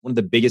one of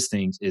the biggest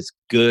things is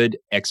good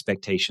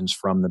expectations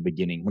from the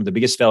beginning. One of the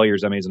biggest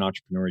failures I made as an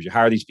entrepreneur is you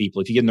hire these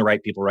people. If you get in the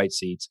right people, right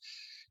seats,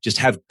 just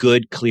have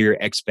good, clear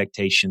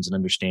expectations and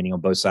understanding on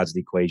both sides of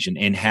the equation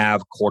and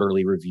have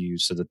quarterly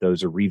reviews so that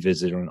those are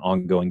revisited on an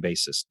ongoing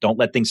basis. Don't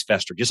let things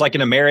fester. Just like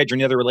in a marriage or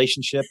any other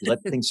relationship, you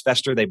let things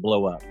fester, they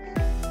blow up.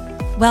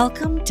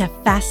 Welcome to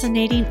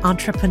Fascinating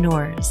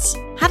Entrepreneurs.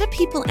 How do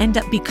people end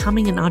up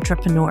becoming an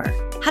entrepreneur?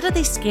 How do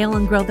they scale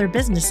and grow their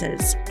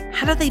businesses?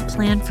 How do they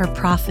plan for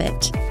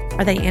profit?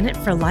 Are they in it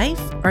for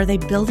life or are they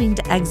building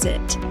to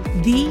exit?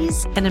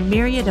 These and a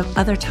myriad of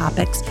other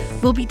topics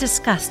will be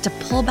discussed to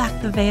pull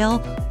back the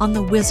veil on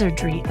the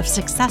wizardry of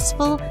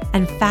successful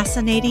and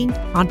fascinating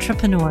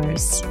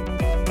entrepreneurs.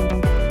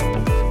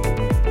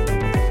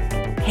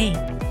 Hey,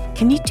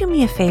 can you do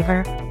me a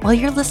favor? While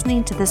you're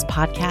listening to this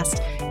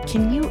podcast,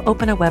 can you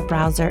open a web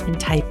browser and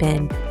type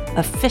in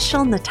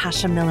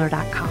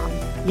officialnatashamiller.com?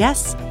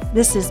 Yes,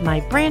 this is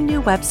my brand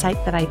new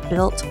website that I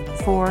built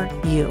for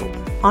you.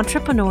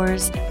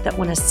 Entrepreneurs that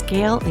want to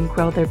scale and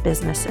grow their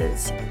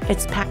businesses.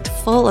 It's packed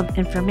full of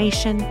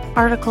information,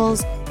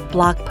 articles,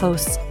 blog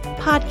posts,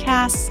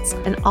 podcasts,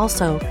 and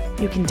also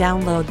you can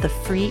download the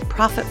free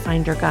Profit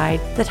Finder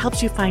guide that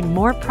helps you find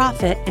more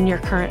profit in your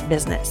current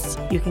business.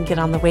 You can get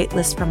on the wait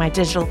list for my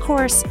digital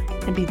course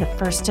and be the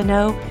first to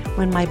know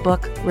when my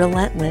book,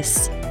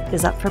 Relentless,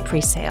 is up for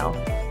pre-sale.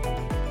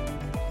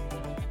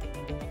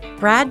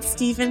 Brad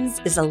Stevens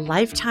is a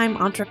lifetime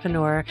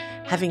entrepreneur,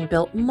 having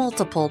built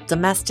multiple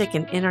domestic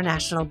and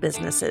international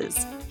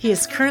businesses. He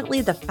is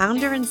currently the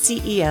founder and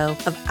CEO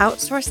of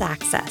Outsource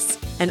Access,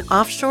 an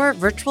offshore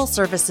virtual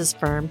services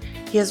firm.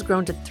 He has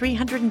grown to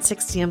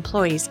 360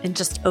 employees in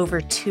just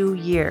over 2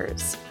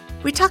 years.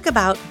 We talk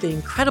about the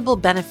incredible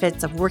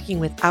benefits of working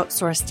with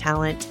outsourced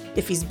talent,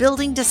 if he's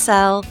building to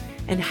sell,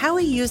 and how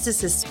he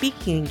uses his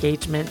speaking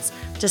engagements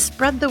to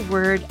spread the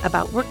word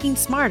about working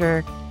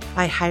smarter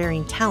by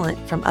hiring talent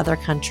from other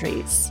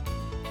countries.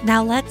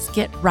 Now let's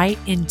get right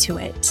into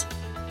it.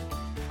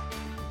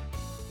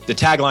 The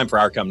tagline for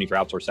our company, for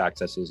Outsource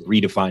Access, is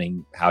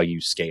redefining how you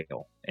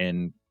scale,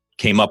 and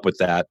came up with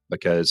that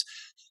because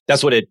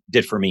that's what it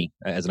did for me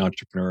as an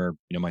entrepreneur,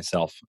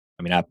 myself.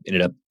 I mean, I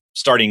ended up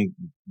starting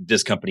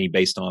this company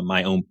based on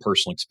my own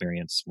personal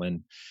experience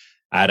when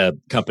I had a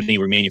company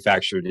where we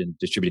manufactured and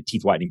distributed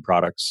teeth whitening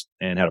products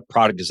and had a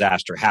product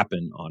disaster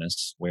happen on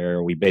us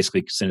where we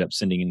basically ended up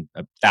sending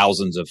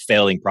thousands of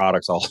failing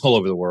products all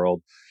over the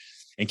world.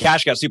 And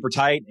cash got super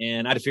tight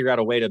and I had to figure out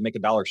a way to make a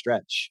dollar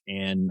stretch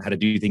and how to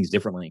do things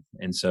differently.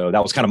 And so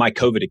that was kind of my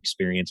COVID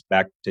experience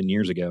back 10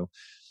 years ago.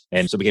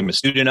 And so I became a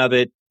student of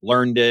it,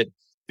 learned it,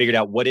 figured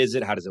out what is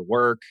it, how does it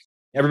work.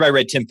 Everybody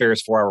read Tim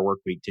Ferriss' 4-Hour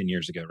Workweek 10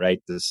 years ago, right?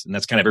 And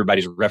that's kind of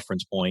everybody's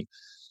reference point.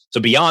 So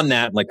beyond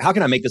that, how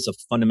can I make this a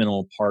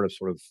fundamental part of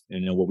sort of,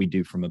 what we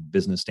do from a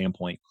business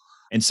standpoint?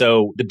 And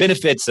so the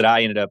benefits that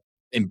I ended up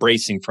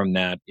embracing from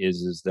that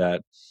is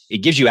that it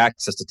gives you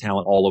access to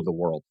talent all over the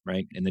world,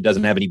 right? And it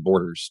doesn't have any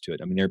borders to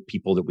it. I mean, there are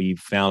people that we've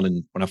found,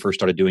 and when I first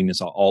started doing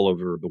this, all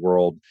over the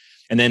world.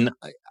 And then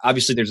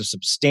obviously there's a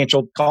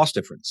substantial cost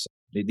difference.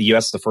 The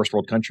US is the first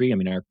world country. I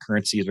mean, our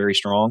currency is very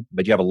strong,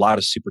 but you have a lot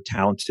of super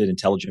talented,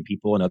 intelligent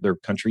people in other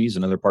countries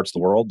and other parts of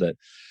the world that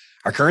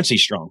our currency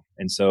is strong.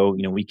 And so,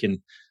 we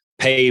can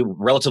pay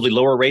relatively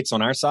lower rates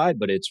on our side,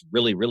 but it's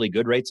really, really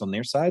good rates on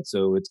their side.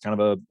 So it's kind of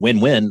a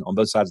win-win on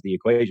both sides of the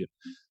equation.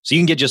 So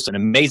you can get just an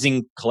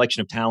amazing collection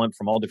of talent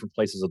from all different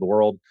places of the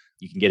world.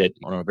 You can get it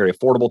on a very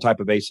affordable type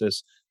of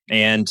basis.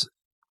 And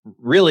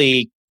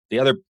really, the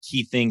other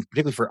key thing,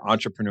 particularly for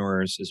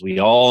entrepreneurs, is we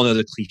all know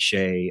the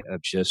cliche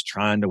of just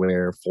trying to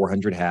wear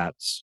 400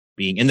 hats,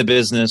 being in the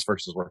business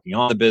versus working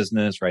on the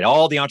business, right?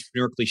 All the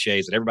entrepreneur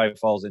cliches that everybody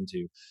falls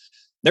into,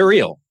 they're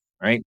real,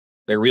 right?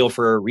 They're real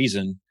for a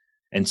reason.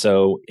 And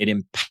so it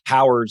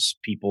empowers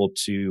people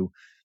to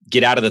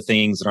get out of the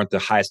things that aren't the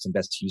highest and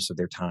best use of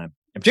their time.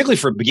 And particularly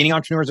for beginning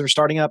entrepreneurs that are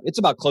starting up, it's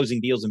about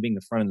closing deals and being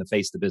the front and the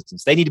face of the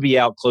business. They need to be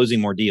out closing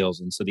more deals.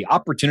 And so the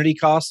opportunity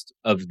cost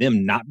of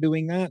them not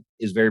doing that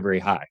is very, very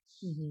high.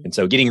 Mm-hmm. And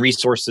so getting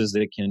resources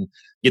that can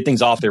get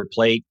things off their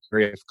plate,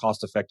 very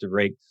cost-effective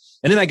rate.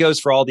 And then that goes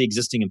for all the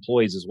existing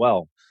employees as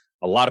well.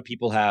 A lot of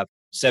people have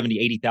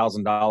 $70,000,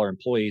 $80,000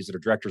 employees that are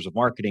directors of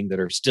marketing that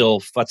are still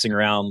futzing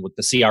around with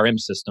the CRM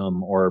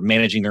system or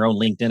managing their own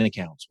LinkedIn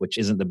accounts, which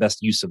isn't the best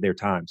use of their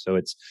time. So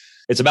it's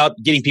about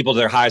getting people to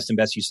their highest and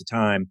best use of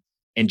time.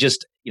 And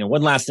just,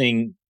 one last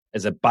thing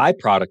as a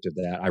byproduct of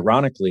that,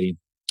 ironically,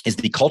 is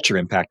the culture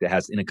impact it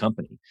has in a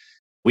company.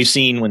 We've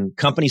seen when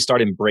companies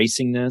start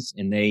embracing this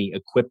and they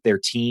equip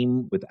their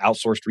team with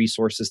outsourced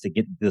resources to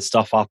get the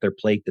stuff off their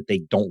plate that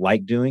they don't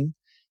like doing,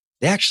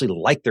 they actually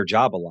like their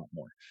job a lot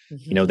more.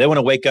 Mm-hmm. They want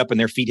to wake up and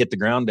their feet hit the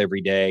ground every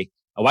day.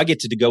 Oh, I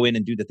get to go in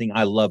and do the thing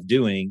I love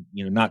doing,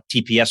 not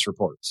TPS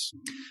reports.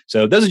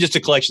 So those are just a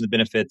collection of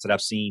benefits that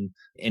I've seen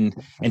in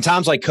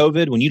times like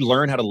COVID, when you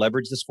learn how to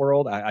leverage this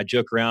world. I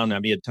joke around and I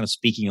be a ton of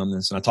speaking on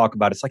this and I talk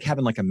about it's like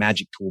having like a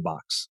magic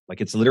toolbox.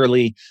 Like it's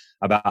literally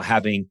about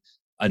having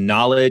a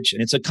knowledge,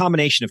 and it's a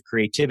combination of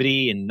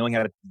creativity and knowing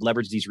how to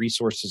leverage these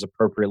resources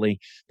appropriately.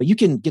 But you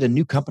can get a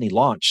new company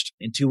launched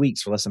in 2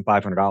 weeks for less than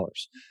 $500.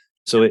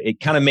 So it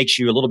kind of makes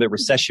you a little bit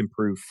recession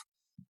proof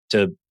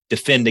to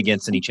defend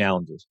against any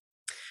challenges.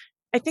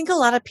 I think a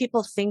lot of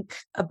people think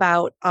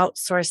about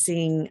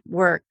outsourcing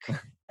work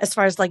as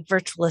far as like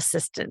virtual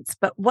assistants,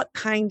 but what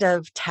kind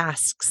of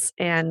tasks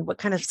and what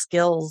kind of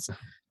skills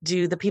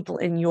do the people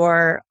in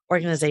your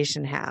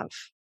organization have?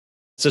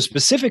 So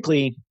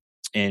specifically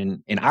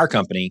in our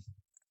company,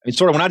 I mean,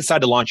 sort of when I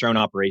decided to launch our own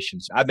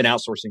operations, I've been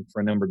outsourcing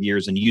for a number of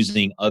years and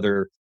using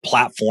other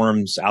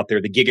platforms out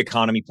there, the gig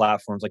economy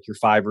platforms like your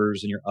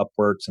Fivers and your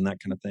Upworks and that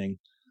kind of thing.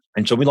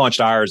 And so we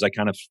launched ours. I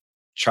kind of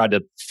tried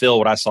to fill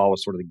what I saw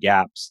was sort of the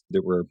gaps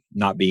that were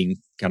not being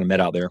kind of met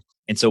out there.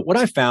 And so what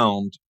I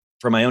found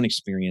from my own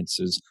experience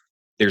is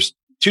there's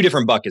two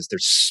different buckets.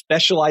 There's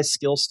specialized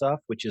skill stuff,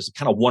 which is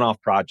kind of one-off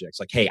projects.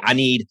 Like, hey, I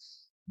need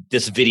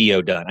this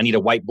video done. I need a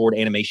whiteboard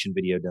animation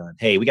video done.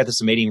 Hey, we got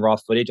this amazing raw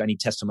footage. I need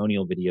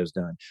testimonial videos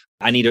done.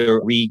 I need a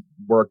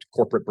reworked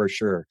corporate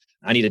brochure.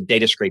 I need a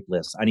data scrape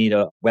list. I need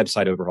a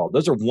website overhaul.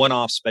 Those are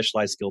one-off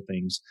specialized skill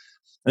things.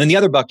 And then the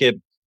other bucket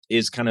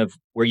is kind of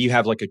where you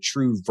have like a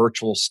true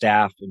virtual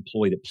staff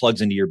employee that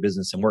plugs into your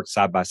business and works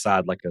side by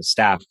side like a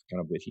staff kind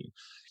of with you.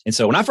 And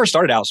so when I first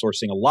started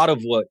outsourcing, a lot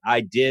of what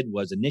I did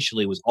was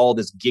initially was all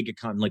this gig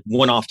economy, like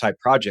one-off type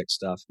project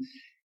stuff.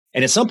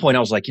 And at some point I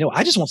was like,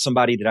 I just want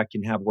somebody that I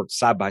can have work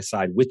side by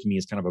side with me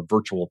as kind of a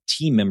virtual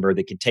team member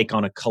that can take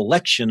on a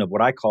collection of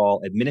what I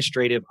call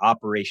administrative,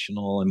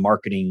 operational, and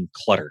marketing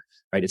clutter,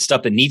 right? It's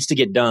stuff that needs to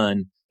get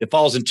done that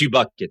falls in two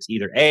buckets.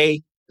 Either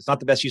A, it's not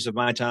the best use of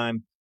my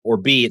time, or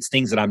B, it's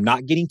things that I'm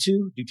not getting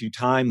to due to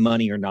time,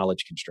 money, or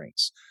knowledge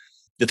constraints.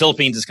 The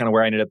Philippines is kind of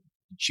where I ended up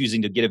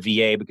choosing to get a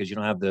VA because you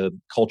don't have the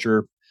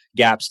culture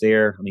gaps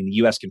there. I mean, the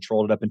U.S.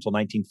 controlled it up until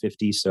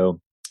 1950. So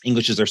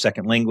English is their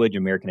second language,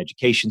 American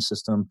education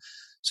system.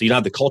 So you don't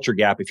have the culture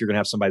gap if you're going to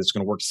have somebody that's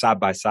going to work side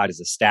by side as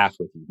a staff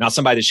with you, not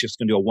somebody that's just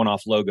going to do a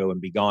one-off logo and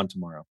be gone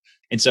tomorrow.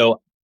 And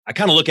so I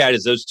kind of look at it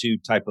as those two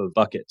type of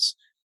buckets.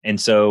 And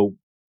so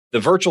the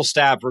virtual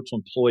staff, virtual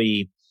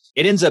employee,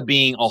 it ends up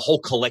being a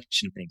whole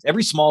collection of things.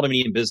 Every small to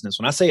medium business,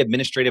 when I say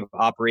administrative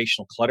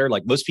operational clutter,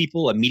 like most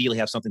people immediately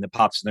have something that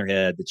pops in their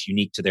head that's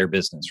unique to their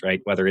business,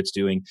 right? Whether it's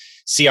doing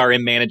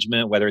CRM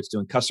management, whether it's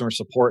doing customer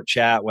support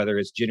chat, whether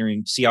it's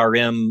generating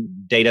CRM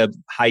data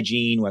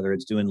hygiene, whether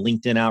it's doing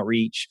LinkedIn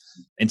outreach.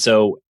 And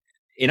so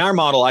in our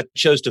model, I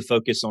chose to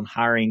focus on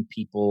hiring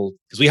people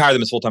because we hire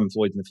them as full-time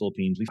employees in the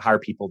Philippines. We hire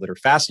people that are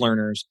fast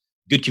learners,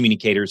 good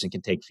communicators, and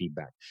can take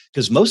feedback.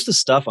 Because most of the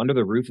stuff under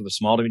the roof of a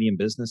small to medium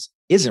business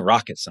isn't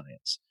rocket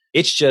science.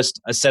 It's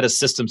just a set of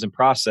systems and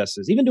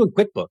processes. Even doing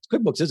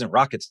QuickBooks isn't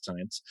rocket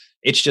science.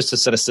 It's just a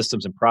set of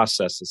systems and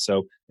processes.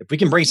 So if we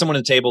can bring someone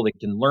to the table that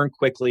can learn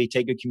quickly,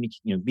 take good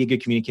be a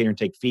good communicator and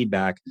take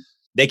feedback,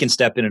 they can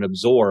step in and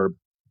absorb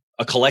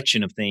a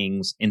collection of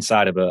things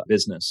inside of a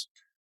business.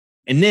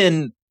 And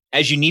then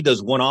as you need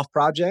those one-off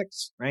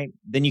projects, right,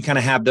 then you kind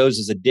of have those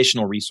as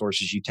additional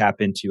resources you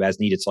tap into as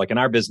needed. So like in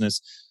our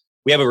business,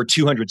 we have over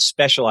 200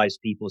 specialized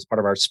people as part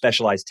of our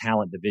specialized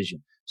talent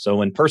division. So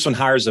when a person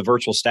hires a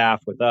virtual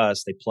staff with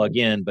us, they plug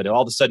in, but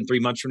all of a sudden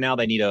 3 months from now,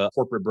 they need a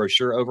corporate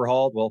brochure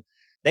overhauled. Well,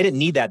 they didn't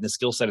need that in the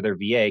skill set of their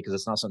VA because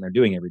it's not something they're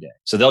doing every day.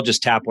 So they'll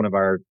just tap one of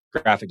our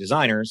graphic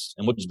designers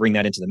and we'll just bring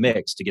that into the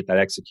mix to get that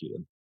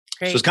executed.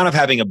 Great. So it's kind of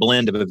having a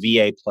blend of a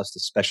VA plus the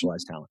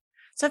specialized talent.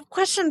 So I have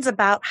questions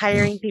about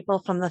hiring people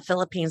from the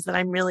Philippines that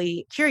I'm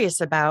really curious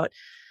about.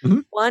 Mm-hmm.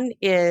 One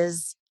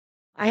is,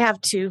 I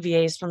have 2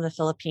 VAs from the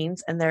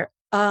Philippines and they're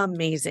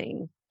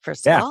amazing,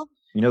 first of all.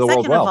 You know the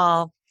world well. Second of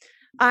all,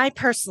 I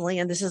personally,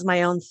 and this is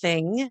my own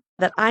thing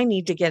that I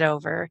need to get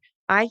over,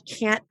 I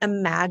can't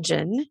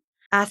imagine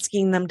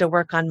asking them to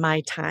work on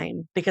my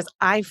time because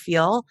I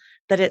feel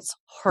that it's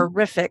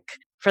horrific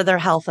for their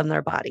health and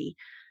their body.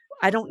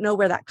 I don't know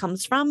where that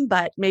comes from,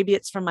 but maybe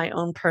it's from my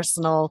own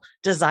personal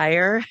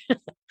desire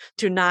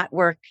to not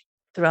work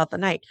throughout the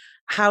night.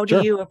 How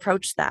do you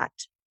approach that?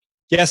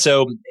 Yeah,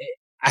 so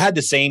I had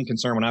the same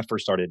concern when I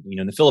first started.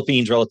 In the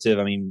Philippines relative,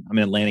 I mean, I'm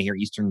in Atlanta here,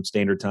 Eastern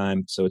Standard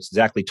Time. So it's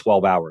exactly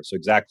 12 hours. So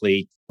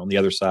exactly on the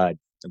other side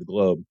of the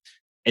globe.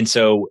 And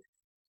so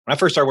when I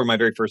first started with my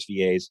very first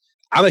VAs,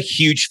 I'm a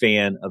huge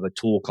fan of a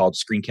tool called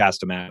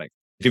Screencast-O-Matic.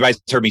 If you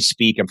guys heard me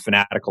speak, I'm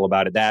fanatical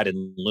about it. That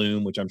and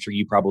Loom, which I'm sure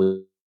you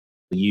probably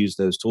use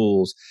those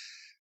tools.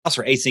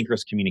 Also for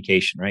asynchronous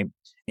communication, right?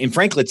 And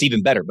frankly, it's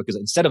even better because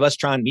instead of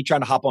me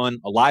trying to hop on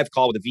a live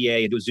call with a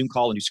VA and do a Zoom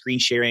call and do screen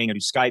sharing or do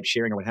Skype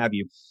sharing or what have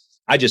you,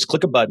 I just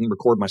click a button,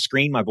 record my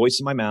screen, my voice,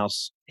 and my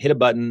mouse, hit a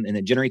button, and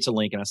it generates a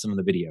link, and I send them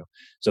the video.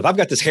 So if I've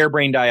got this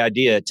harebrained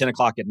idea at 10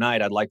 o'clock at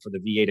night, I'd like for the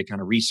VA to kind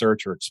of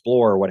research or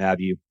explore or what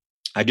have you,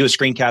 I do a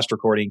screencast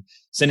recording,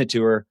 send it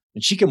to her,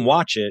 and she can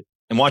watch it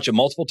and watch it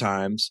multiple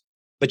times,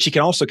 but she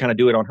can also kind of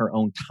do it on her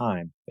own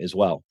time as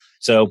well.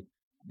 So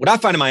what I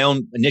find in my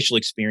own initial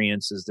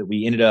experience is that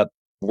we ended up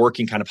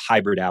working kind of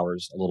hybrid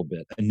hours a little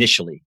bit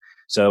initially.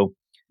 So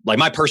like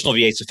my personal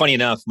VA. So funny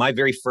enough, my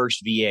very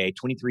first VA,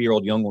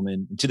 23-year-old young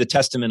woman, to the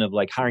testament of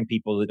like hiring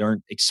people that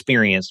aren't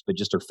experienced, but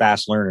just are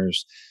fast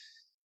learners,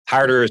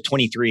 hired her at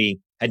 23,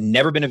 had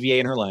never been a VA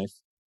in her life,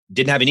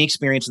 didn't have any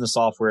experience in the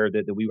software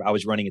that I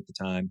was running at the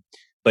time,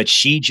 but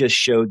she just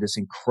showed this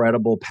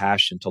incredible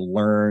passion to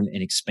learn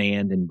and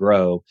expand and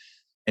grow.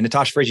 And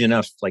Natasha, crazy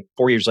enough, like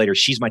 4 years later,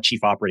 she's my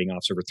chief operating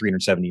officer over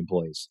 370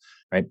 employees,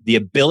 right? The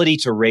ability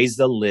to raise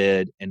the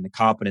lid and the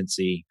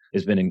competency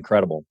has been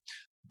incredible.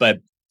 But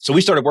so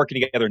we started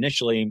working together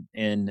initially.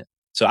 And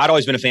so I'd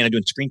always been a fan of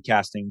doing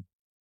screencasting.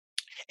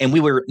 And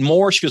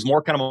she was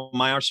more kind of on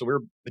my hours. So we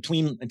were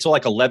between until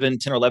like 10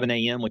 or 11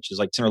 a.m., which is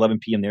like 10 or 11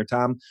 p.m. their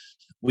time.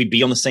 We'd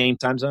be on the same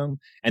time zone.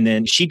 And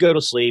then she'd go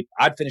to sleep.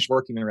 I'd finish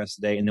working the rest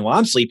of the day. And then while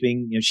I'm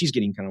sleeping, she's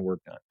getting kind of work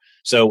done.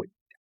 So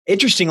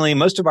interestingly,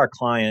 most of our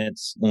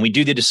clients, when we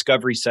do the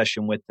discovery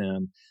session with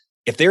them,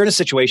 if they're in a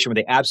situation where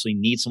they absolutely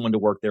need someone to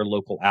work their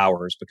local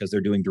hours because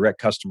they're doing direct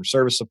customer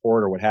service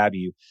support or what have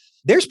you,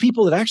 there's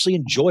people that actually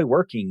enjoy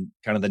working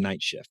kind of the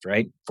night shift,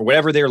 right? For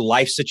whatever their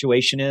life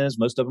situation is,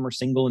 most of them are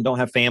single and don't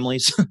have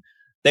families.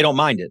 They don't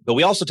mind it. But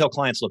we also tell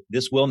clients, look,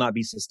 this will not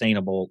be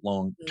sustainable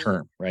long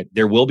term, right?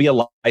 There will be a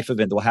life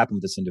event that will happen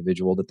with this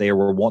individual that they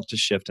will want to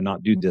shift and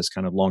not do this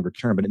kind of longer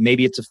term, but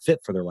maybe it's a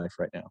fit for their life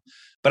right now.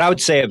 But I would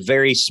say a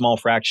very small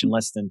fraction,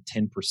 less than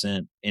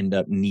 10% end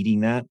up needing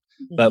that.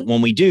 But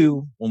when we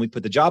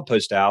put the job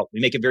post out, we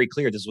make it very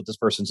clear this is what this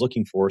person's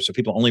looking for. So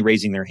people only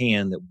raising their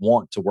hand that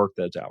want to work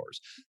those hours.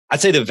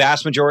 I'd say the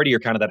vast majority are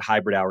kind of that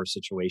hybrid hour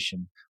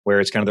situation where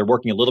it's kind of they're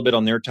working a little bit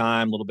on their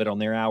time, a little bit on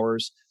their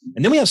hours.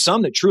 And then we have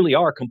some that truly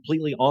are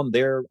completely on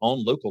their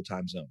own local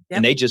time zone. Yep.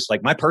 And they just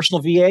like my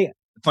personal VA,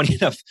 funny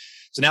enough.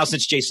 So now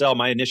since J-Cell,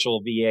 my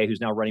initial VA,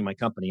 who's now running my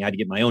company, I had to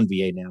get my own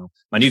VA now.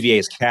 My new VA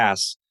is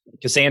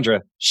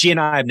Cassandra. She and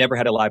I have never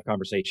had a live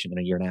conversation in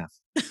a year and a half.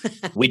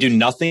 We do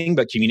nothing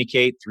but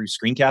communicate through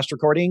screencast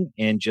recording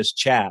and just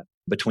chat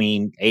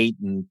between 8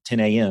 and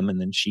 10 a.m.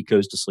 And then she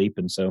goes to sleep.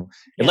 And so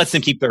it lets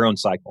them keep their own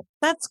cycle.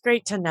 That's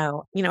great to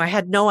know. I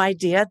had no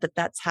idea that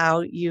that's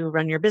how you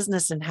run your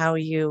business and how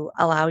you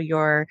allow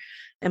your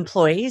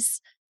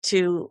employees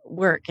to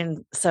work.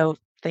 And so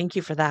thank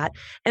you for that.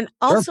 And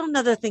also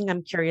another thing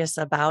I'm curious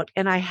about,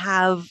 and I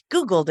have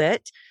Googled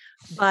it,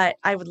 but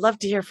I would love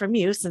to hear from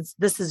you since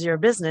this is your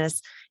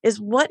business,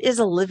 is what is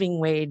a living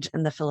wage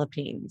in the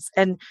Philippines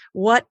and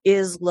what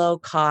is low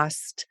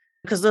cost?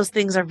 Because those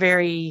things are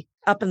very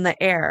up in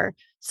the air.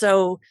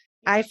 So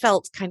I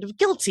felt kind of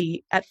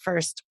guilty at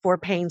first for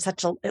paying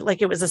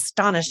it was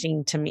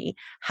astonishing to me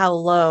how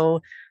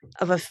low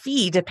of a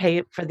fee to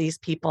pay for these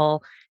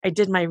people. I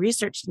did my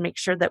research to make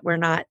sure that we're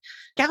not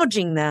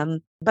gouging them,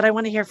 but I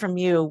want to hear from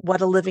you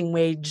what a living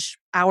wage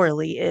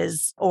hourly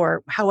is,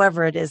 or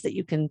however it is that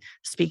you can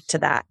speak to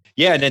that.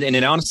 Yeah. And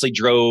it honestly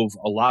drove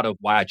a lot of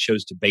why I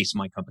chose to base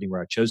my company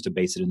where I chose to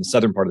base it in the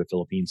southern part of the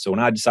Philippines. So when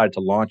I decided to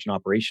launch an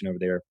operation over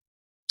there,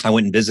 I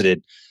went and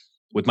visited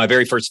with my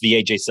very first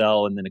VA,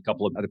 J-Cell, and then a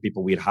couple of other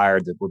people we had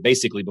hired that were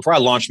basically, before I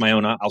launched my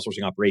own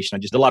outsourcing operation, I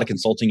just did a lot of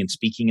consulting and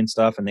speaking and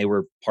stuff. And they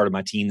were part of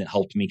my team that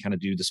helped me kind of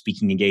do the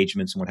speaking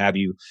engagements and what have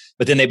you.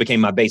 But then they became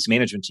my base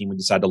management team. We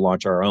decided to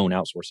launch our own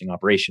outsourcing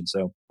operation.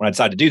 So when I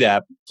decided to do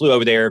that, flew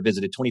over there,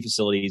 visited 20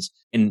 facilities.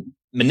 And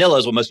Manila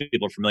is what most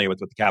people are familiar with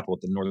the capital,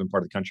 the northern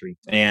part of the country.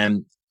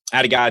 And I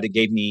had a guy that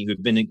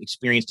who'd been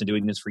experienced in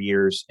doing this for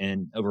years.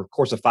 And over the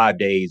course of 5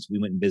 days, we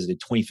went and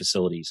visited 20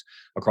 facilities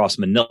across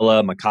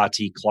Manila,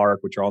 Makati, Clark,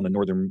 which are all in the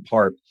northern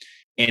part.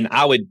 And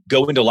I would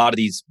go into a lot of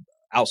these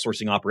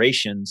outsourcing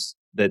operations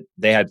that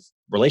they had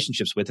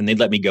relationships with, and they'd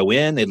let me go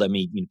in. They'd let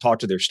me talk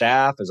to their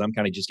staff as I'm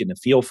kind of just getting a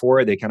feel for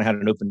it. They kind of had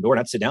an open door, and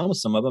I'd sit down with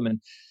some of them.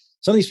 And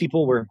some of these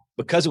people were,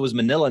 because it was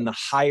Manila and the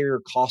higher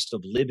cost of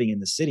living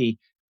in the city,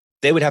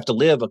 they would have to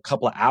live a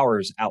couple of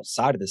hours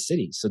outside of the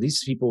city. So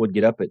these people would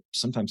get up at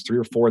sometimes 3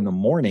 or 4 in the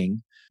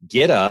morning,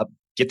 get up,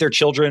 get their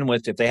children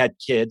if they had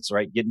kids,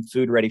 right, getting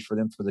food ready for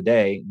them for the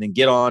day, and then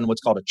get on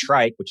what's called a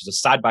trike, which is a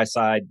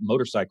side-by-side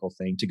motorcycle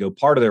thing to go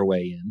part of their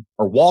way in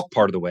or walk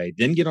part of the way,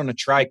 then get on a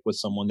trike with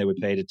someone they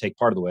would pay to take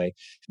part of the way.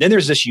 Then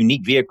there's this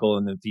unique vehicle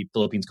in the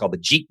Philippines called the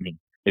jeepney.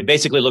 It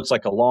basically looks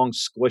like a long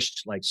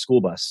squished like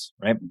school bus,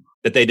 right,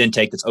 that they then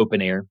take that's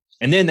open air.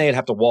 And then they'd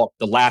have to walk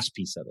the last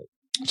piece of it.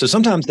 So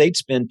sometimes they'd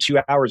spend 2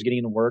 hours getting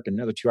into work and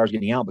another 2 hours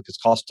getting out because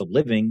cost of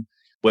living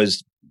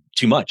was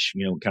too much,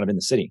 kind of in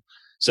the city.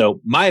 So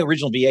my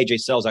original VA,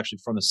 J-Cell, is actually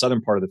from the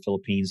southern part of the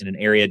Philippines in an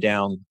area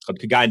down called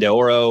Cagayan de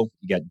Oro.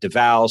 You got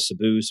Davao,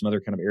 Cebu, some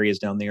other kind of areas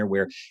down there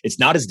where it's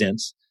not as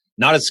dense,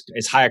 not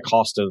as high a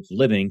cost of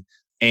living.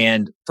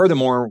 And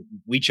furthermore,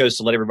 we chose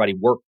to let everybody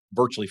work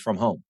virtually from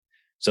home.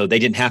 So they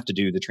didn't have to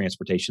do the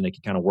transportation. They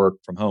could kind of work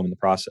from home in the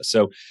process.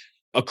 So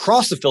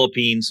across the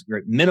Philippines,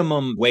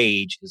 minimum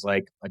wage is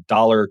like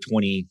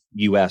 $1.20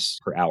 US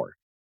per hour.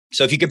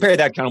 So if you compare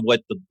that kind of what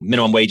the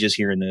minimum wage is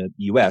here in the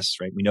US,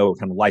 right, we know what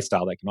kind of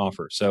lifestyle that can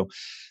offer. So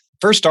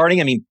first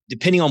starting,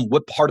 depending on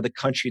what part of the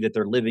country that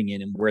they're living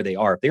in and where they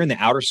are, if they're in the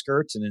outer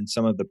skirts and in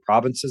some of the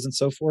provinces and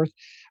so forth,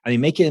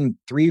 making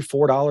 $3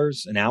 or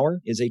 $4 an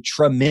hour is a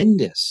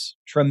tremendous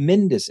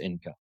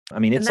income. I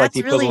mean, And it's like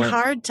the that's really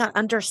equivalent. hard to Yeah.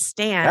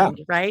 understand,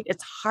 right?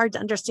 It's hard to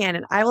understand.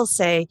 And I will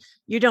say,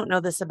 you don't know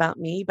this about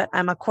me, but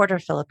I'm a quarter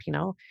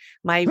Filipino.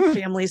 My Hmm.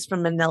 family's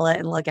from Manila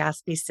and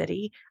Legazpi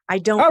City. I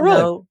don't Oh, really?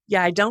 know.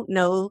 Yeah, I don't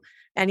know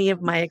any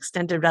of my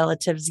extended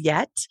relatives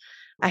yet.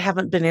 I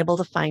haven't been able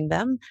to find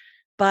them,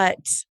 but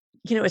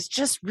it's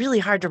just really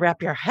hard to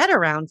wrap your head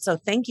around. So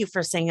thank you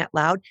for saying it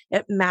loud.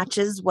 It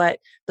matches what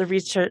the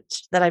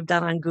research that I've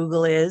done on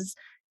Google is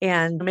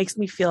and makes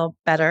me feel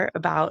better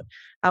about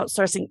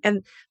outsourcing.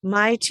 And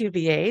my two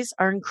VAs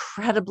are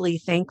incredibly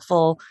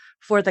thankful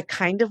for the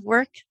kind of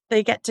work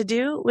they get to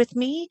do with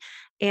me.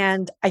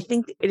 And I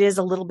think it is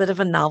a little bit of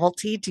a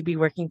novelty to be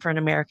working for an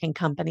American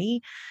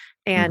company.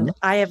 And Hmm.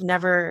 I have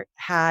never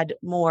had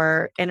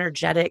more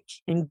energetic,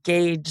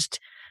 engaged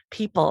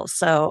people.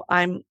 So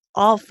I'm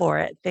all for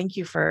it. Thank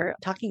you for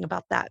talking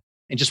about that.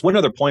 And just one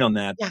other point on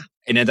that, Yeah.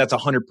 and that's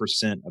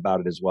 100%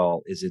 about it as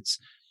well, is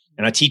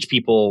and I teach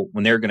people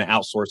when they're going to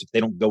outsource, if they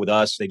don't go with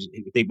us,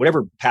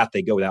 whatever path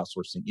they go with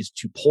outsourcing is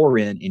to pour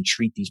in and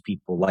treat these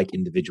people like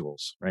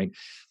individuals, right?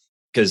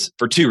 Because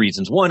for two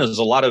reasons. One is there's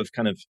a lot of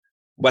kind of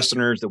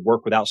Westerners that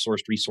work with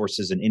outsourced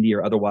resources in India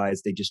or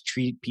otherwise. They just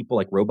treat people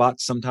like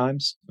robots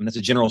sometimes. And that's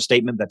a general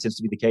statement. That tends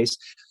to be the case.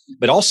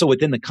 But also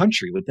within the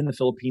country, within the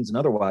Philippines and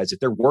otherwise, if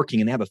they're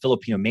working and they have a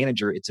Filipino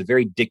manager, it's a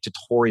very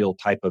dictatorial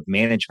type of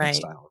management Right.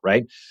 style,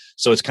 right?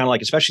 So it's kind of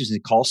like, especially in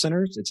the call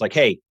centers, it's like,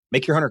 hey,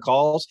 make your 100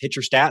 calls, hit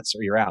your stats,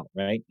 or you're out,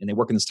 right? And they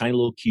work in this tiny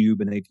little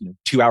cube and they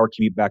 2-hour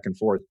commute back and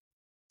forth.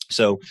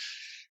 So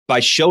by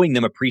showing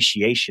them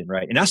appreciation,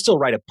 right? And I still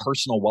write a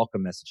personal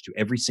welcome message to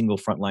every single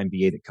frontline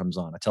VA that comes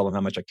on. I tell them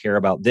how much I care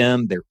about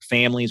them, their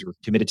families, we're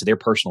committed to their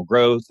personal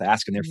growth. I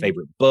ask them their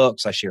favorite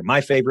books. I share my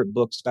favorite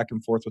books back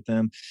and forth with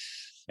them.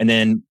 And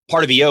then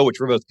part of EO, which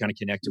we're both kind of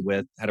connected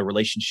with, had a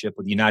relationship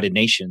with the United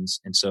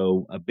Nations. And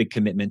so a big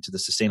commitment to the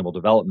Sustainable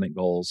Development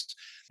Goals.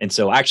 And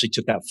so I actually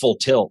took that full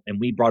tilt and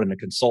we brought in a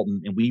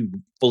consultant and we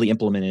fully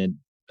implemented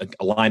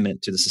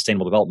alignment to the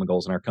Sustainable Development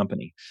Goals in our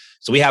company.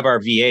 So we have our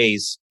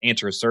VAs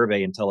answer a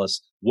survey and tell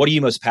us, what are you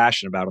most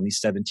passionate about on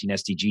these 17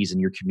 SDGs in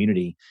your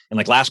community? And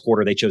like last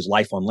quarter, they chose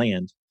life on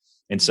land.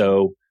 And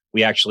so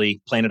we actually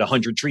planted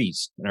 100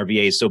 trees in our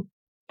VAs. So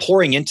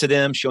pouring into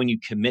them, showing you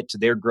commit to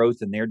their growth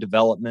and their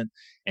development.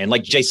 And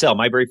like J-Cell,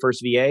 my very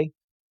first VA,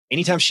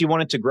 anytime she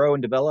wanted to grow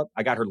and develop,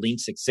 I got her Lean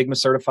Six Sigma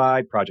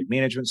certified, project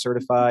management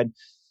certified.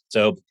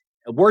 So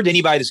a word to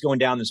anybody that's going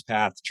down this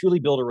path, truly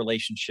build a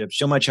relationship,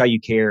 show much how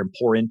you care and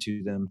pour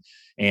into them.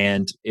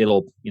 And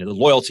it'll, the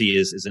loyalty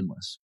is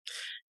endless.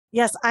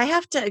 Yes, I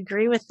have to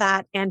agree with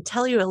that and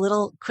tell you a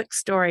little quick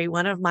story.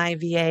 One of my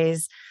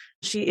VAs,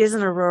 she is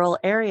in a rural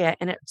area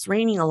and it's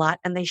raining a lot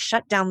and they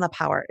shut down the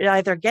power. It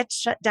either gets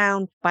shut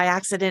down by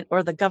accident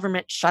or the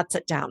government shuts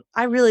it down.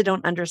 I really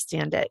don't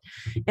understand it.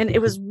 And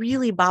it was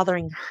really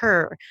bothering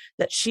her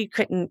that she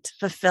couldn't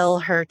fulfill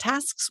her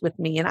tasks with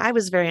me. And I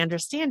was very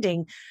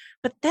understanding.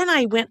 But then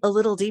I went a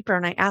little deeper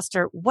and I asked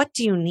her, what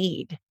do you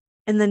need?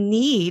 And the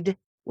need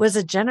was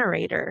a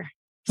generator.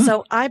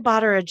 So I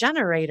bought her a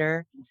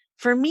generator.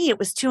 For me, it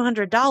was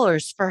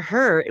 $200. For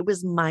her, it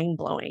was mind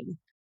blowing.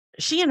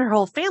 She and her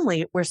whole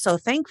family were so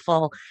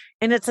thankful.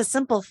 And it's a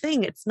simple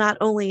thing. It's not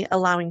only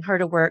allowing her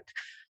to work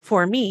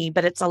for me,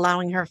 but it's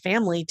allowing her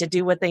family to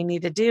do what they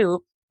need to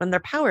do when their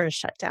power is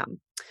shut down.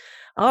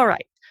 All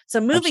right. So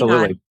moving on,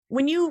 Absolutely.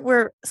 when you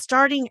were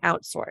starting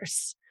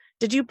Outsource,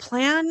 did you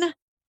plan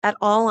at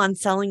all on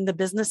selling the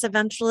business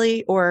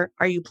eventually, or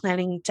are you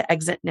planning to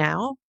exit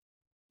now?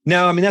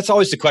 No, I mean, that's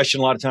always the question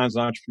a lot of times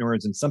with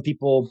entrepreneurs. And some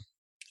people,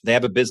 they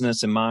have a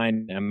business in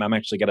mind. And I'm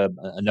actually got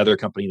another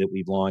company that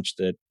we've launched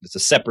that is a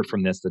separate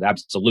from this, that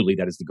absolutely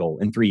that is the goal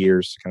in 3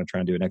 years, kind of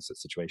trying to do an exit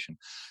situation.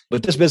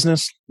 But this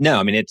business, no,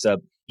 I mean, it's a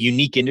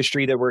unique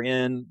industry that we're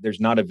in. There's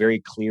not a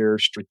very clear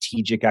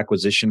strategic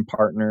acquisition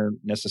partner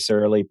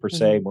necessarily per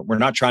se. We're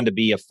not trying to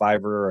be a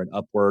Fiverr or an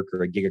Upwork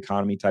or a gig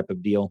economy type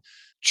of deal.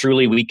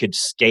 Truly, we could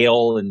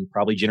scale and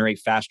probably generate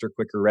faster,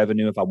 quicker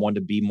revenue if I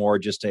wanted to be more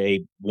just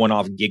a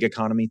one-off gig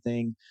economy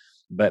thing.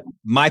 But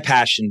my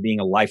passion, being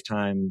a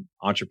lifetime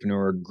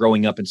entrepreneur,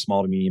 growing up in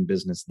small to medium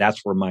business,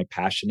 that's where my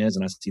passion is.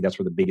 And I see that's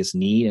where the biggest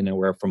need. And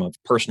where from a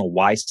personal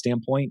why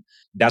standpoint,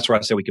 that's where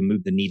I say we can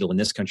move the needle in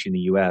this country, in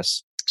the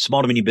US.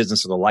 Small to medium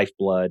business are the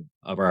lifeblood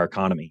of our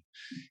economy.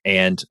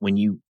 And when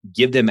you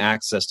give them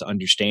access to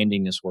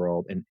understanding this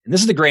world, and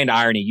this is the grand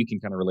irony you can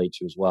kind of relate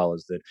to as well,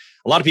 is that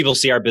a lot of people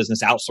see our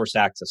business outsource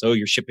access. Oh,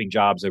 you're shipping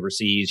jobs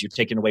overseas, you're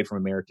taking away from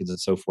Americans and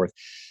so forth.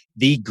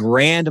 The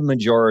grand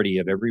majority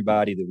of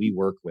everybody that we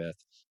work with,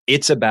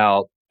 it's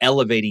about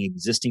elevating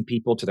existing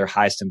people to their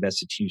highest and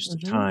best use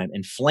of time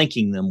and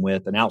flanking them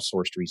with an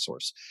outsourced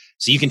resource.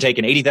 So you can take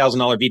an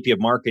 $80,000 VP of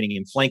marketing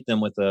and flank them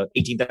with a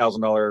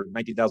 $18,000,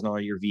 $19,000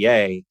 a year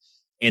VA.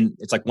 And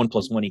it's like 1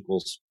 + 1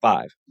 =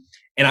 5.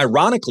 And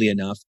ironically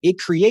enough, it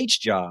creates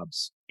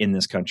jobs in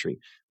this country.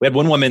 We had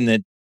one woman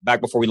that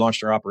back before we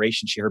launched our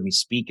operation, she heard me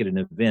speak at an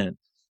event.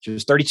 She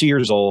was 32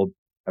 years old,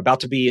 about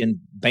to be in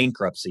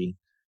bankruptcy,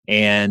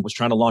 and was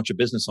trying to launch a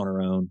business on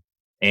her own,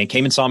 and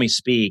came and saw me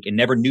speak and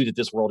never knew that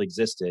this world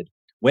existed.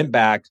 Went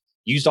back,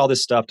 used all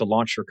this stuff to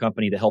launch her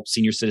company that helped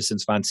senior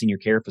citizens find senior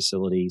care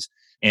facilities,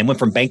 and went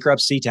from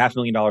bankruptcy to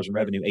 $500,000 in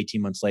revenue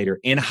 18 months later,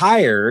 and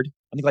hired,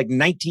 I think, like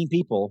 19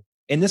 people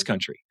in this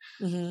country.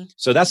 Mm-hmm.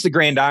 So that's the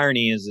grand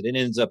irony, is that it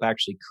ends up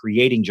actually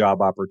creating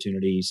job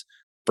opportunities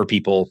for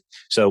people.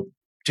 So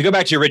to go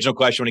back to your original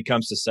question, when it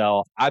comes to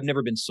sell, I've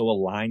never been so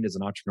aligned as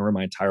an entrepreneur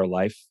my entire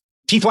life.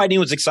 Teeth whitening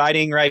was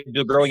exciting, right?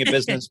 Growing a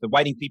business, but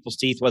whitening people's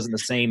teeth wasn't the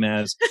same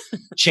as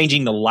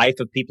changing the life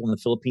of people in the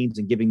Philippines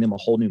and giving them a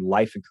whole new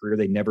life and career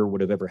they never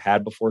would have ever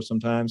had before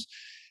sometimes.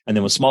 And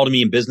then with small to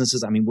medium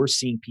businesses, I mean, we're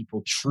seeing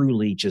people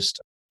truly just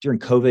during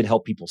COVID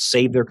help people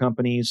save their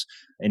companies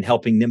and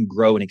helping them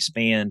grow and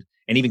expand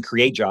and even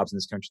create jobs in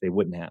this country they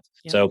wouldn't have.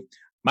 Yep. So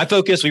my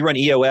focus, we run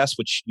EOS,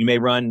 which you may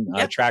run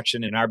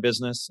Traction in our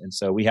business. And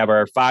so we have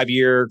our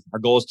 5-year, our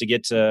goal is to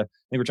get to,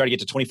 I think we're trying to get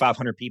to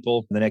 2,500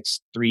 people in the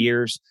next 3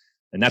 years.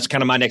 And that's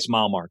kind of my next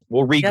mile mark.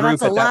 We'll regroup. Yeah,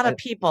 that's a lot of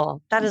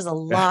people. That is a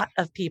lot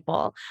of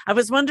people. I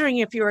was wondering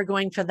if you were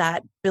going for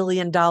that $1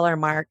 billion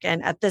mark.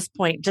 And at this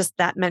point, just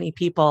that many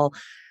people,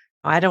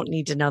 I don't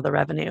need to know the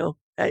revenue.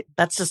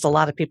 That's just a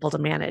lot of people to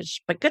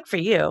manage, but good for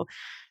you.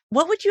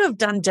 What would you have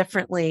done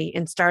differently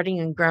in starting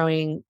and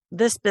growing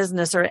this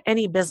business or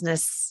any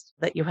business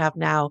that you have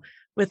now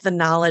with the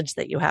knowledge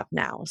that you have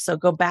now? So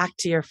go back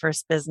to your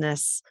first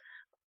business,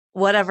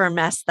 whatever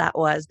mess that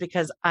was,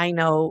 because I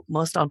know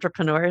most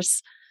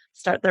entrepreneurs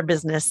start their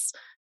business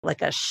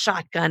like a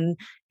shotgun,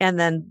 and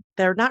then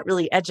they're not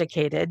really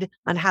educated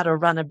on how to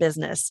run a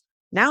business.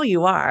 Now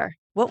you are.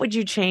 What would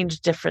you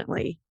change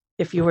differently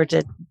if you were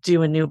to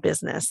do a new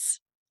business?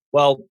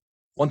 Well,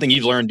 one thing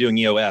you've learned doing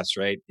EOS,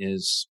 right,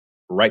 is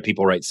right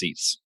people, right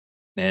seats.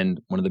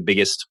 And one of the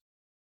biggest,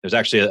 there's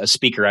actually a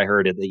speaker I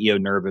heard at the EO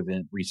Nerve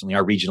event recently,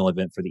 our regional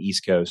event for the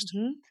East Coast,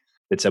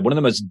 that said one of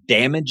the most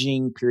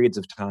damaging periods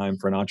of time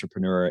for an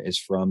entrepreneur is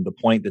from the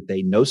point that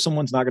they know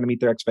someone's not going to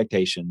meet their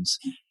expectations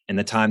and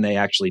the time they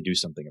actually do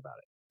something about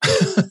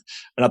it.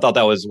 And I thought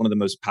that was one of the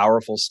most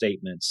powerful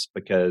statements,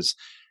 because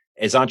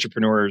as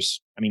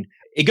entrepreneurs, I mean,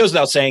 it goes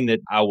without saying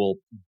that I will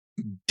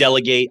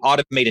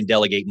automate and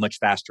delegate much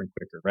faster and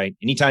quicker, right?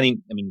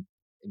 Anytime, I mean,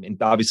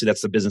 and obviously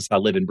that's the business I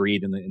live and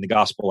breathe, and the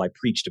gospel I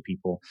preach to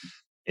people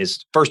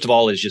is, first of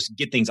all, is just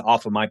get things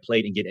off of my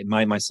plate and get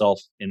myself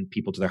and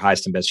people to their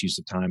highest and best use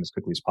of time as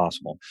quickly as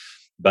possible.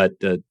 But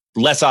the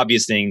less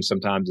obvious thing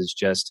sometimes is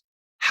just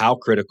how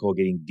critical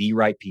getting the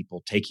right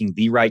people, taking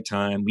the right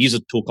time. We use a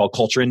tool called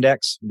Culture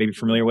Index, you may be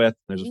familiar with.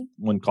 There's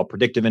one called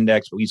Predictive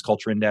Index, but we use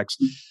Culture Index.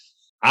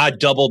 I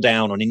double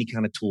down on any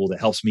kind of tool that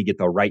helps me get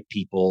the right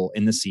people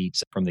in the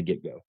seats from the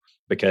get-go,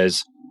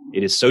 because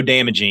it is so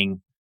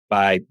damaging.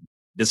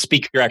 The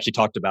speaker actually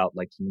talked about,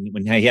 like,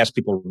 when he has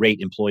people rate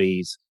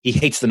employees, he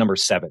hates the number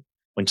 7.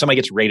 When somebody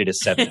gets rated a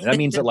 7, that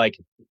means that, like,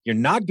 you're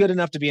not good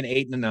enough to be an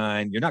 8 and a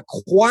 9. You're not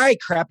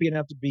quite crappy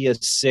enough to be a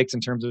 6 in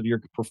terms of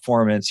your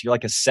performance. You're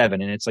like a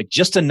 7. And it's like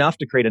just enough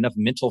to create enough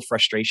mental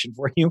frustration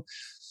for you.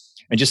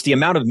 And just the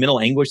amount of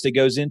mental anguish that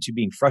goes into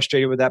being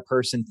frustrated with that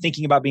person,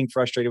 thinking about being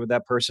frustrated with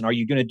that person. Are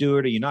you going to do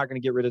it? Are you not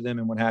going to get rid of them,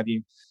 and what have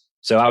you?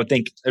 So I would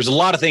think there's a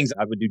lot of things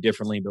I would do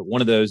differently, but one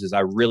of those is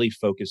I really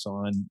focus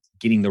on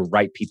getting the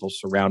right people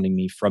surrounding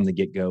me from the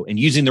get-go and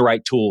using the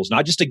right tools,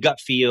 not just a gut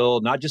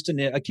feel, not just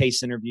a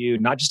case interview,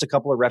 not just a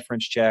couple of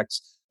reference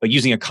checks, but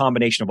using a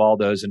combination of all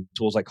those and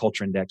tools like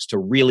Culture Index to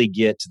really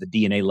get to the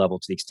DNA level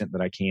to the extent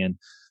that I can,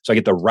 so I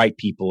get the right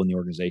people in the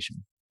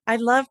organization.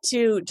 I'd love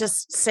to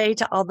just say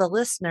to all the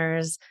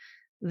listeners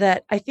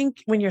that I think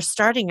when you're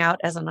starting out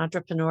as an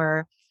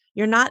entrepreneur,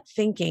 you're not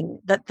thinking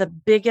that the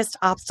biggest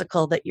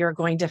obstacle that you're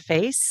going to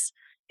face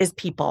is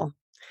people.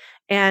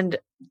 And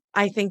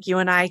I think you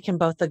and I can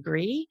both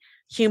agree,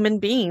 human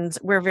beings,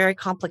 we're very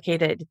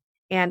complicated,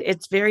 and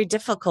it's very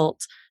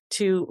difficult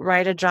to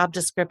write a job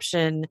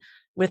description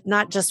with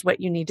not just what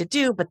you need to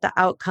do, but the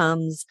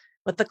outcomes,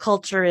 what the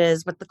culture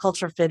is, what the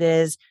culture fit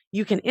is.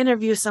 You can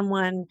interview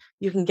someone,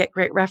 you can get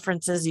great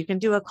references, you can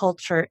do a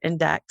culture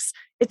index.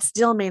 It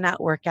still may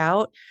not work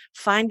out.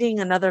 Finding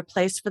another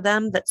place for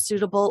them that's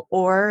suitable,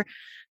 or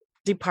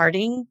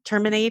departing,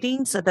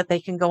 terminating, so that they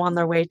can go on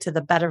their way to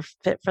the better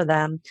fit for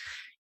them.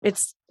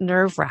 It's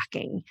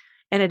nerve-wracking.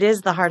 And it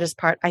is the hardest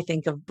part, I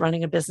think, of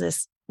running a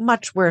business,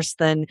 much worse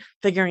than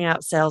figuring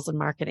out sales and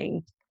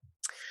marketing.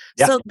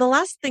 Yeah. So the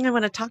last thing I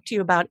want to talk to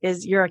you about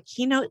is you're a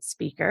keynote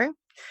speaker.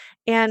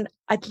 And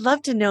I'd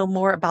love to know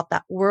more about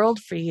that world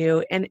for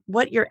you and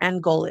what your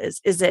end goal is.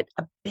 Is it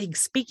a big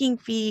speaking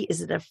fee?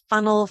 Is it a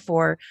funnel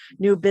for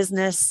new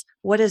business?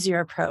 What is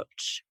your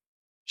approach?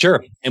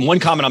 Sure. And one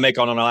comment I'll make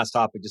on the last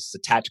topic, just as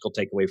a tactical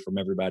takeaway from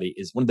everybody,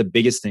 is one of the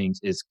biggest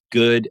things is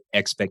good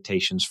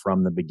expectations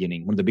from the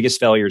beginning. One of the biggest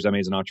failures I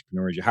made as an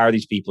entrepreneur is you hire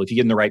these people. If you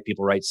get in the right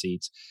people, right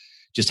seats,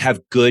 just have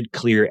good,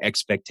 clear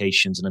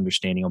expectations and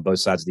understanding on both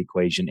sides of the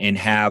equation, and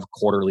have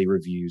quarterly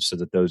reviews so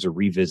that those are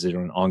revisited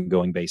on an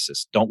ongoing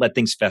basis. Don't let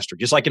things fester.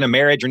 Just like in a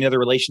marriage or any other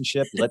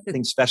relationship, let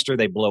things fester,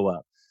 they blow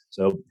up.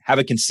 So have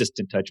a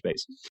consistent touch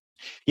base.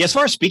 Yeah, as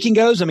far as speaking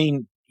goes, I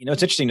mean,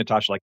 it's interesting,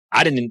 Natasha, like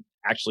I didn't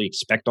actually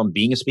expect on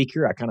being a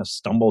speaker. I kind of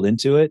stumbled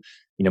into it.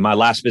 my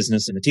last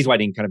business in the teeth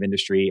whitening kind of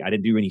industry, I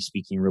didn't do any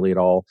speaking really at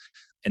all.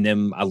 And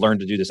then I learned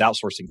to do this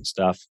outsourcing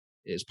stuff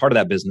as part of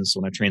that business.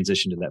 When I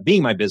transitioned to that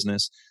being my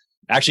business,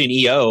 actually in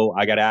EO,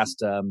 I got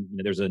asked, I'm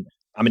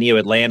an EO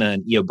Atlanta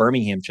and EO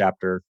Birmingham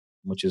chapter,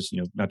 which is,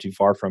 not too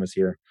far from us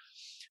here.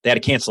 They had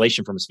a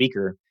cancellation from a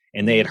speaker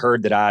and they had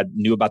heard that I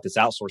knew about this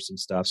outsourcing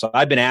stuff. So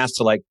I'd been asked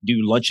to do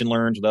lunch and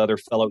learns with other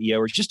fellow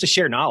EOers just to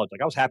share knowledge.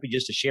 I was happy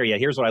just to share. Yeah,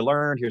 here's what I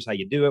learned. Here's how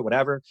you do it,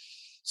 whatever.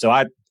 So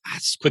I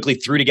quickly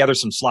threw together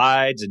some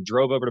slides and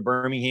drove over to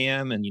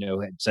Birmingham and,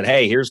 said,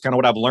 hey, here's kind of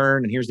what I've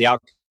learned. And here's the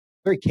outcome.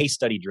 Very case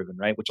study driven,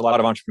 right? Which a lot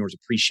of entrepreneurs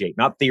appreciate,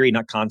 not theory,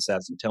 not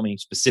concepts, and tell me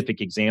specific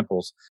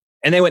examples.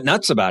 And they went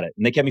nuts about it.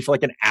 And they kept me for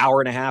an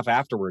hour and a half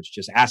afterwards,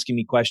 just asking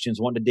me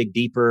questions, wanting to dig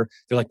deeper.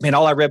 They're like, man,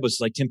 all I read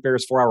was Tim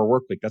Ferriss' 4-Hour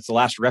Workweek. That's the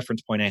last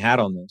reference point I had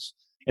on this.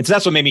 And so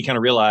that's what made me kind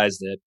of realize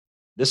that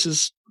this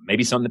is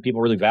maybe something that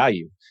people really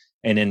value.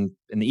 And in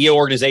the EO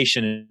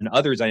organization and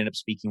others I ended up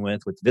speaking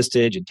with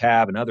Vistage and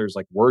Tab and others,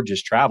 word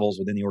just travels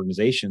within the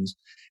organizations.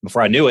 And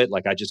before I knew it,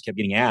 I just kept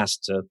getting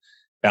asked to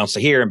bounce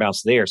to here and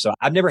bounce there. So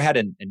I've never had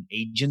an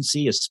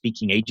agency, a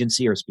speaking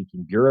agency or a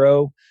speaking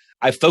bureau.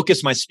 I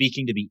focus my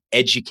speaking to be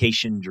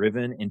education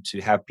driven and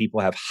to have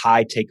people have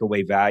high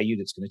takeaway value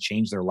that's going to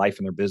change their life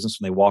and their business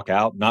when they walk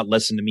out, not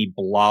listen to me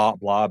blah,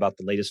 blah about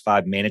the latest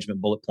 5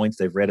 management bullet points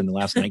they've read in the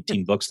last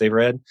 19 books they've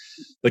read,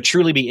 but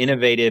truly be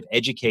innovative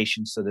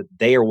education so that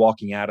they are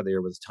walking out of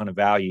there with a ton of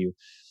value.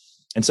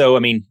 And so,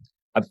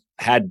 I've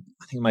had,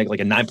 I think a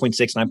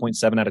 9.6,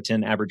 9.7 out of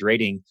 10 average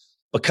rating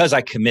because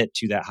I commit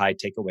to that high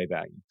takeaway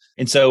value.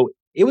 And so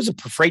it was a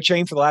freight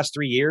train for the last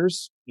 3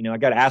 years. I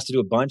got asked to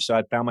do a bunch. So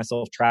I found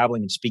myself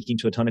traveling and speaking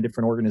to a ton of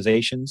different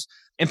organizations.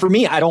 And for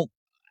me, I don't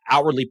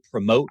outwardly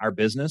promote our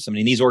business.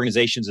 These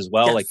organizations as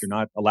well, Yes. You're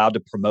not allowed to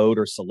promote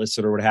or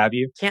solicit or what have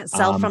you. Can't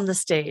sell from the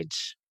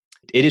stage.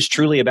 It is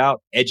truly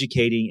about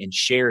educating and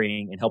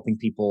sharing and helping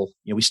people.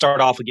 We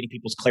start off with getting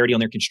people's clarity on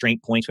their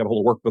constraint points. We have a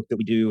whole workbook that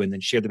we do and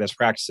then share the best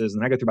practices.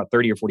 And I go through about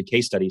 30 or 40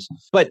 case studies.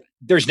 But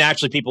there's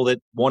naturally people that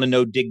want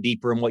to dig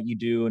deeper in what you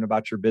do and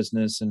about your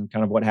business and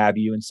kind of what have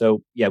you. And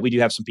so, yeah, we do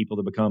have some people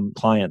that become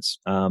clients,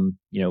 from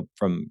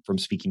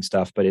speaking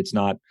stuff, but it's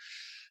not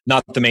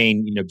the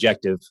main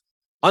objective.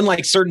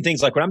 Unlike certain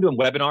things, like when I'm doing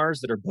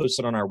webinars that are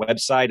posted on our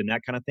website and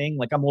that kind of thing,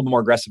 I'm a little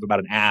more aggressive about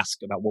an ask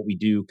about what we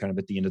do kind of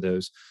at the end of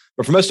those.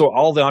 But for most of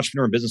all the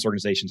entrepreneur and business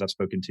organizations I've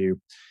spoken to,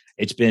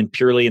 it's been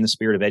purely in the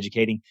spirit of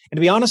educating. And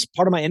to be honest,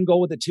 part of my end goal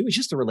with it too is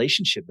just the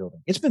relationship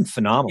building. It's been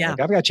phenomenal. Yeah.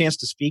 I've got a chance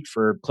to speak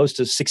for close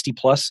to 60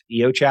 plus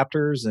EO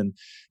chapters and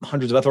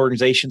hundreds of other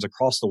organizations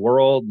across the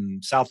world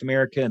and South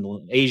America and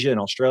Asia and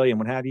Australia and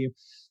what have you.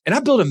 And I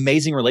build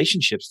amazing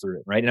relationships through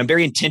it, right? And I'm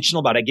very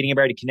intentional about getting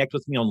everybody to connect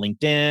with me on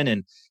LinkedIn.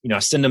 And, I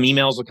send them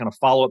emails with kind of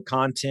follow-up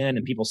content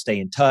and people stay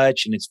in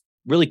touch. And it's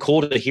really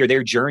cool to hear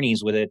their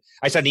journeys with it.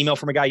 I just had an email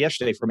from a guy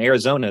yesterday from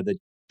Arizona that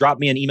dropped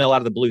me an email out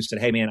of the blue, said,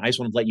 hey man, I just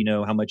want to let you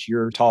know how much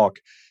your talk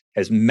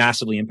has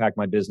massively impacted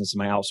my business and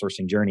my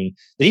outsourcing journey,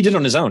 that he did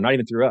on his own, not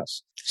even through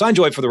us. So I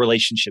enjoy it for the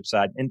relationship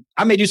side. And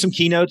I may do some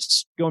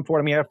keynotes going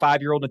forward. I have a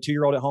 5-year-old and a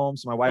 2-year-old at home.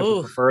 So my wife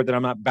would prefer that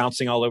I'm not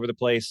bouncing all over the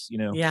place,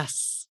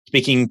 Yes.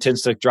 Speaking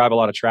tends to drive a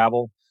lot of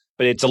travel,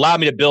 but it's allowed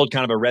me to build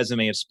kind of a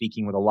resume of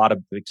speaking with a lot of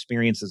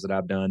experiences that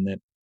I've done that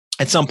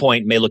at some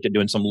point may look at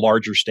doing some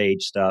larger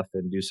stage stuff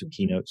and do some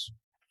keynotes.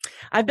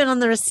 I've been on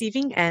the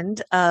receiving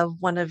end of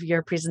one of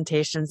your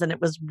presentations and it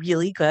was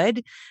really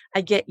good.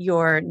 I get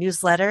your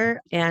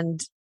newsletter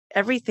and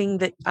everything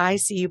that I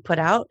see you put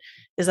out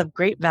is of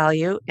great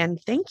value. And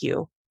thank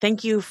you.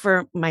 Thank you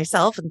for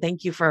myself and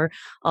thank you for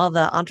all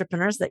the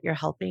entrepreneurs that you're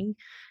helping.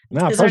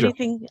 No, is pleasure. there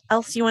anything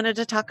else you wanted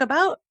to talk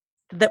about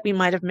that we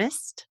might have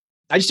missed?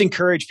 I just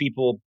encourage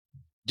people,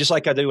 just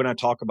like I do when I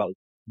talk about,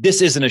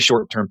 this isn't a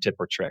short-term tip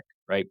or trick,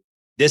 right?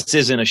 This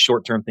isn't a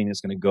short-term thing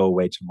that's going to go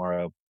away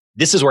tomorrow.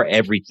 This is where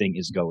everything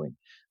is going,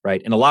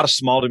 right? And a lot of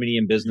small to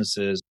medium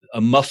businesses,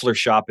 a muffler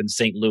shop in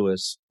St.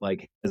 Louis,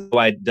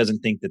 doesn't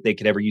think that they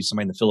could ever use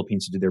somebody in the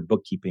Philippines to do their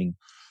bookkeeping,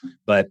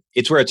 but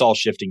it's where it's all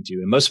shifting to.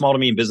 And most small to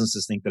medium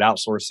businesses think that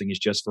outsourcing is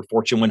just for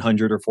Fortune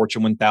 100 or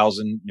Fortune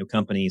 1000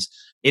 companies.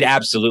 It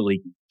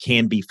absolutely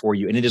can be for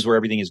you. And it is where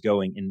everything is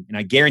going. And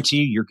I guarantee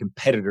you, your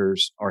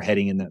competitors are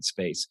heading in that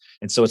space.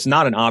 And so it's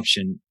not an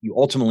option. You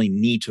ultimately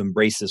need to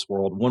embrace this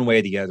world one way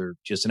or the other.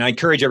 And I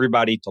encourage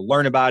everybody to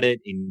learn about it,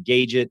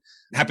 engage it.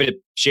 I'm happy to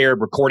share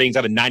recordings. I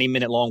have a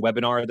 90-minute long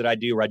webinar that I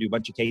do where I do a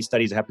bunch of case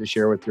studies. I'm happy to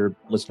share with your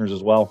listeners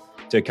as well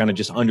to kind of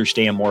just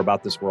understand more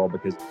about this world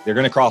because they're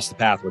going to cross the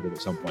path with it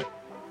at some point.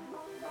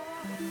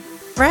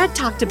 Brad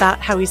talked about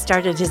how he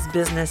started his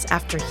business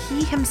after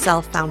he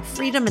himself found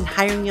freedom in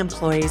hiring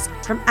employees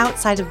from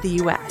outside of the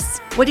U.S.,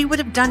 what he would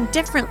have done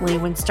differently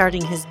when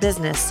starting his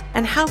business,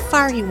 and how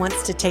far he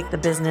wants to take the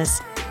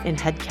business in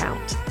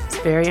headcount. It's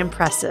very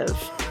impressive.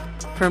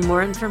 For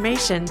more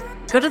information,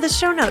 go to the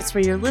show notes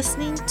where you're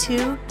listening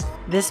to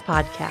this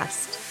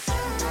podcast.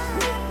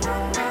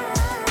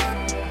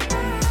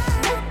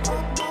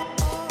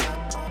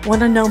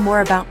 Want to know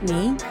more about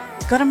me?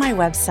 Go to my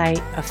website,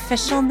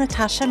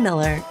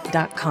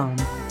 officialnatashamiller.com.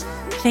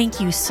 Thank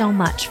you so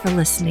much for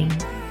listening.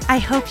 I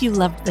hope you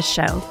loved the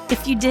show.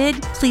 If you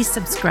did, please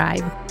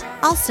subscribe.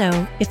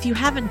 Also, if you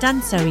haven't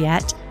done so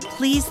yet,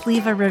 please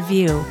leave a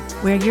review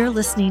where you're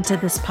listening to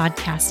this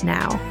podcast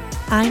now.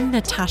 I'm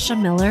Natasha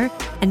Miller,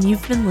 and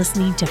you've been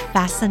listening to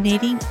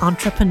Fascinating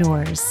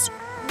Entrepreneurs.